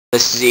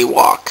This is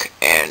Ewok,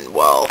 and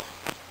well,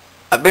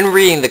 I've been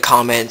reading the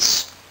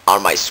comments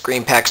on my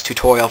screenpacks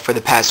tutorial for the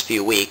past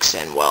few weeks,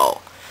 and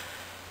well,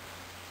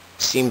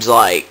 seems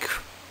like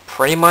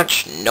pretty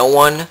much no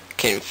one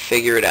can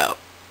figure it out.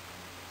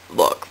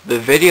 Look, the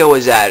video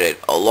was added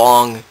a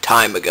long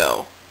time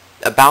ago,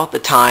 about the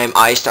time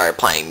I started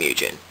playing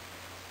Mugen.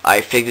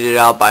 I figured it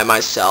out by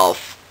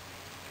myself,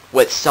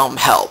 with some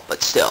help,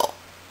 but still,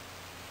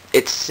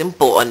 it's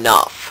simple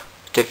enough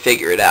to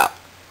figure it out.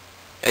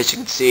 As you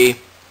can see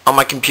on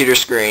my computer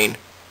screen,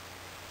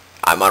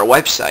 I'm on a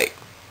website.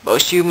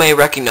 Most of you may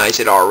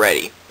recognize it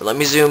already, but let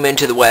me zoom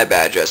into the web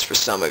address for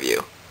some of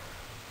you.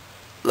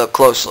 Look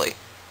closely.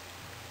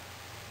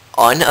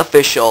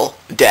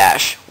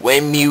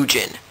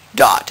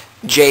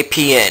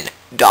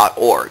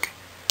 unofficial-winmugen.jpn.org.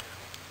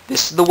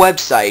 This is the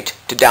website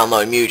to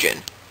download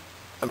Mugen.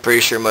 I'm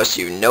pretty sure most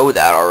of you know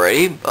that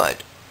already,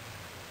 but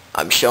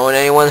I'm showing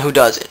anyone who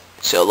doesn't.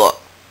 So look,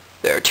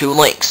 there are two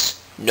links.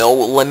 No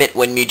limit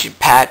when Mugen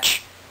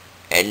patch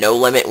and no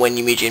limit when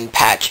Mugen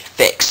patch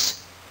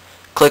fix.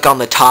 Click on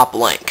the top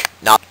link.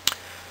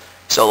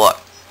 So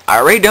look, I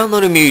already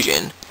downloaded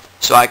Mugen,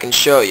 so I can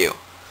show you.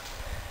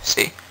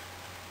 See,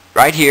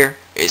 right here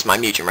is my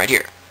Mugen right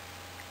here.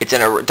 It's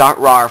in a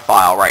 .rar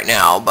file right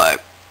now,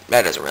 but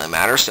that doesn't really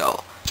matter,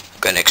 so I'm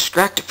going to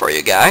extract it for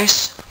you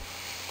guys.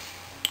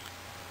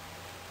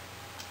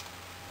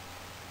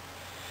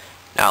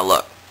 Now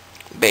look,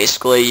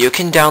 basically you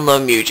can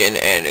download Mugen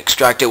and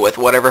extract it with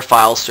whatever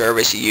file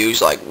service you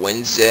use, like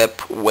WinZip,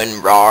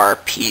 WinRAR,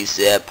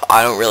 PZip.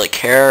 I don't really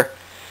care.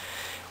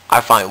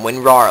 I find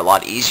WinRAR a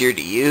lot easier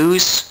to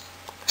use.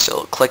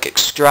 So click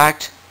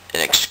extract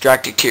and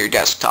extract it to your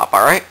desktop,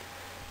 alright?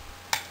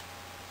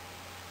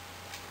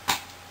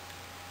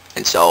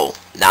 And so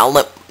now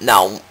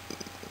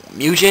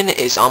Mugen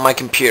is on my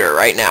computer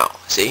right now.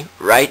 See?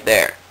 Right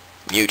there.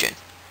 Mugen.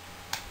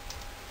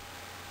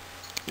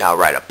 Now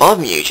right above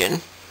Mugen,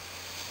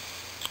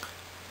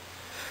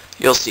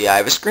 you'll see I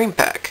have a screen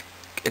pack.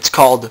 It's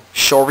called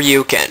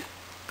Shoryuken.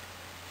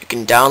 You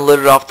can download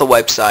it off the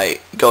website.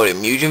 Go to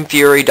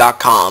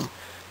mugenfury.com,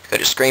 go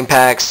to screen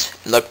packs,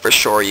 and look for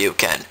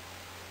Shoryuken.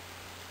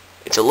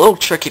 It's a little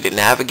tricky to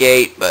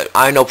navigate, but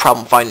I have no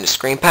problem finding the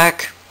screen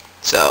pack.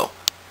 So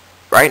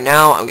right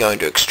now I'm going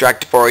to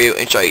extract it for you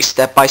and show you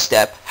step by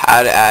step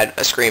how to add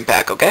a screen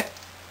pack, okay?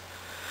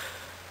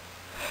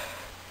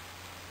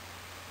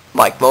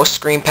 Like most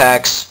screen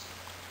packs,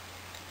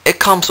 it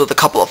comes with a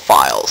couple of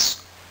files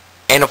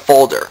and a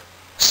folder.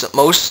 So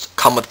most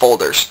come with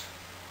folders.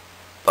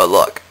 But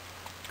look,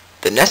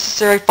 the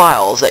necessary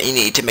files that you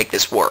need to make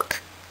this work: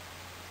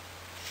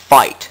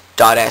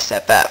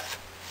 fight.sff,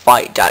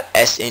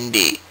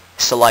 fight.snd,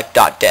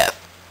 select.def,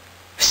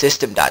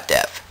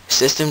 system.def,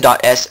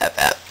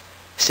 system.sff,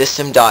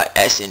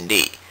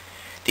 system.snd.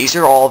 These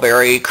are all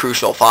very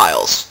crucial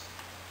files.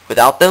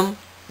 Without them,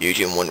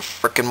 Mugen wouldn't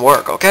frickin'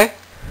 work, okay?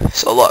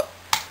 So look,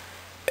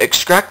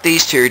 extract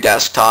these to your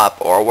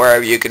desktop or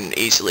wherever you can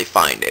easily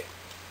find it.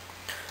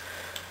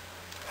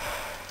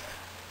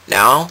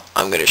 Now,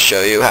 I'm going to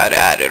show you how to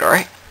add it,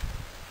 alright?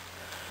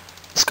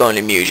 Let's go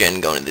into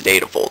Mugen, go into the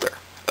data folder.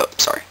 Oh,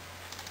 sorry.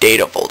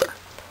 Data folder.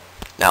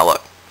 Now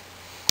look.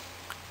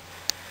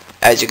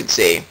 As you can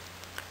see,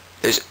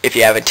 if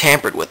you haven't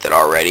tampered with it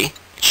already,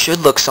 it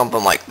should look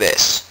something like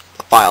this.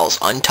 The file's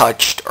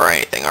untouched or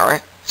anything,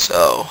 alright?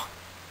 So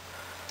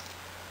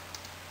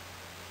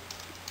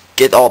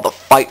get all the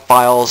fight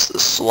files, the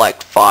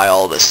select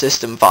file, the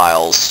system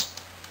files,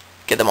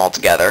 get them all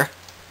together,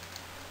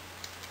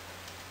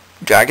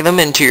 drag them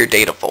into your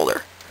data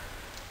folder,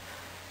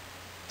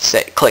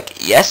 click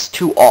yes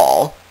to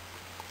all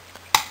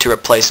to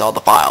replace all the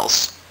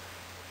files,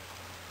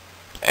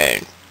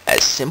 and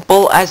as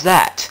simple as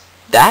that.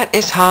 That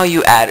is how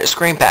you add a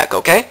screen pack,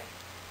 okay?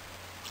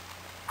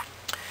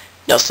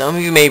 Now some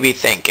of you may be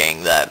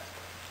thinking that,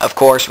 of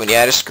course, when you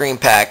add a screen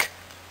pack,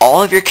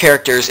 all of your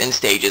characters and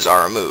stages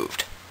are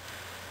removed.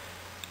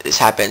 This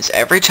happens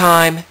every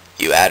time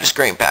you add a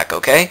screen pack,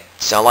 okay?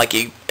 It's not like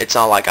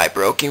I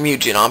broke your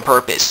Mugen on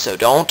purpose, so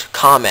don't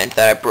comment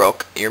that I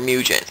broke your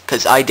Mugen,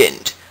 because I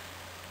didn't.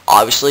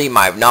 Obviously, you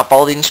might have not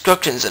followed the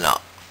instructions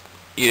enough.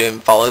 You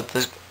didn't follow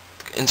the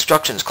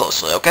instructions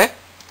closely, okay?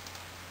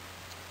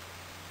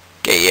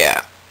 Okay,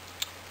 yeah.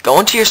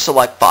 Go into your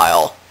select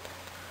file,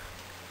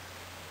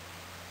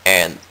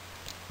 and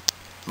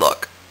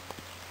look.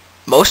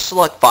 Most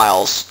select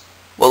files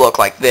will look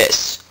like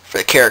this for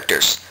the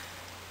characters.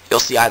 You'll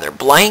see either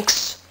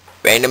blanks,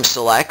 random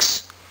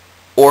selects,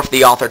 or if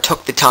the author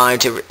took the time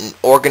to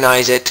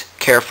organize it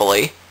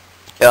carefully,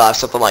 it'll have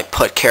something like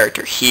put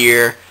character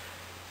here,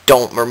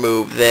 don't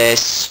remove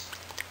this.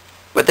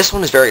 But this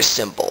one is very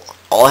simple.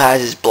 All it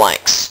has is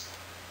blanks.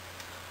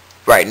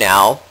 Right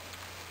now,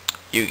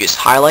 you just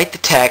highlight the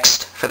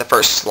text for the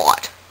first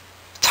slot.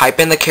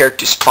 Type in the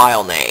character's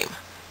file name.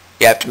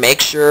 You have to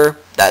make sure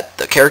that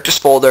the characters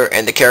folder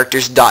and the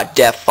characters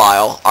 .def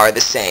file are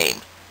the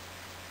same.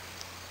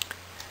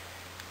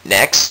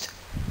 Next,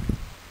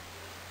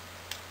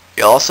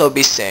 you'll also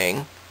be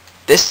seeing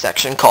this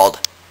section called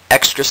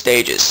extra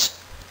stages.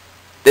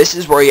 this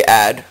is where you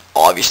add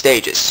all of your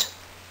stages.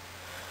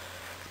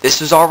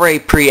 This is already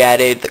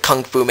pre-added. The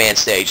Kung Fu Man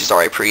stage is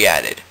already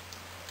pre-added.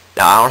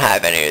 Now I don't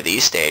have any of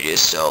these stages,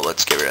 so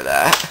let's get rid of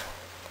that.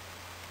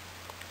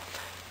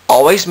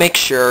 Always make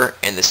sure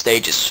in the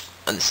stages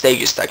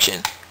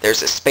section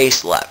there's a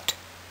space left.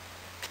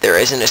 If there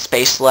isn't a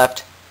space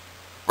left,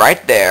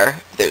 right there,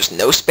 if there's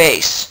no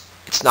space,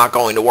 it's not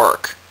going to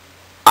work.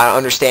 I don't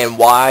understand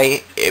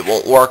why it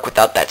won't work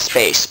without that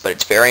space, but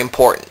it's very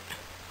important.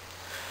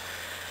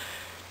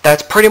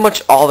 That's pretty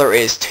much all there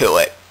is to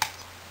it.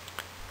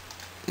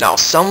 Now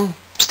some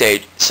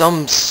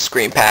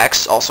screen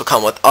packs also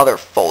come with other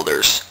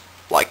folders,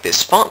 like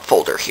this font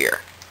folder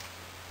here.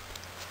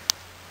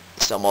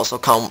 Some also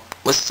come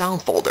with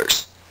sound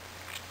folders.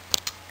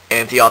 And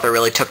if the author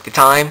really took the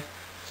time,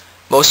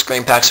 most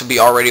screen packs would be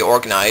already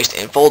organized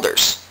in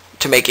folders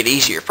to make it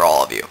easier for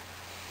all of you.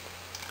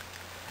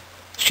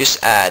 Let's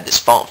just add this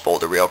font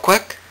folder real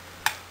quick,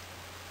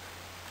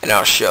 and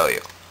I'll show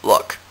you.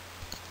 Look,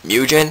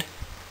 Mugen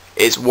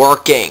is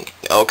working,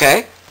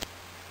 okay?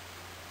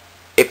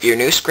 If your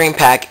new screen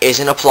pack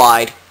isn't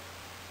applied,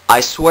 I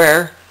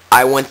swear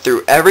I went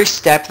through every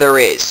step there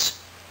is.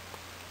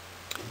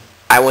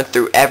 I went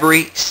through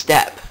every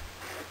step.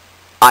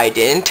 I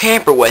didn't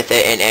tamper with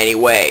it in any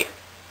way.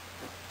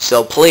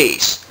 So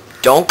please,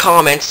 don't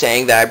comment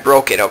saying that I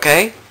broke it,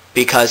 okay?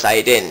 Because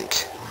I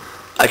didn't.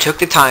 I took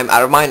the time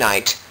out of my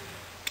night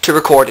to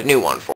record a new one for you.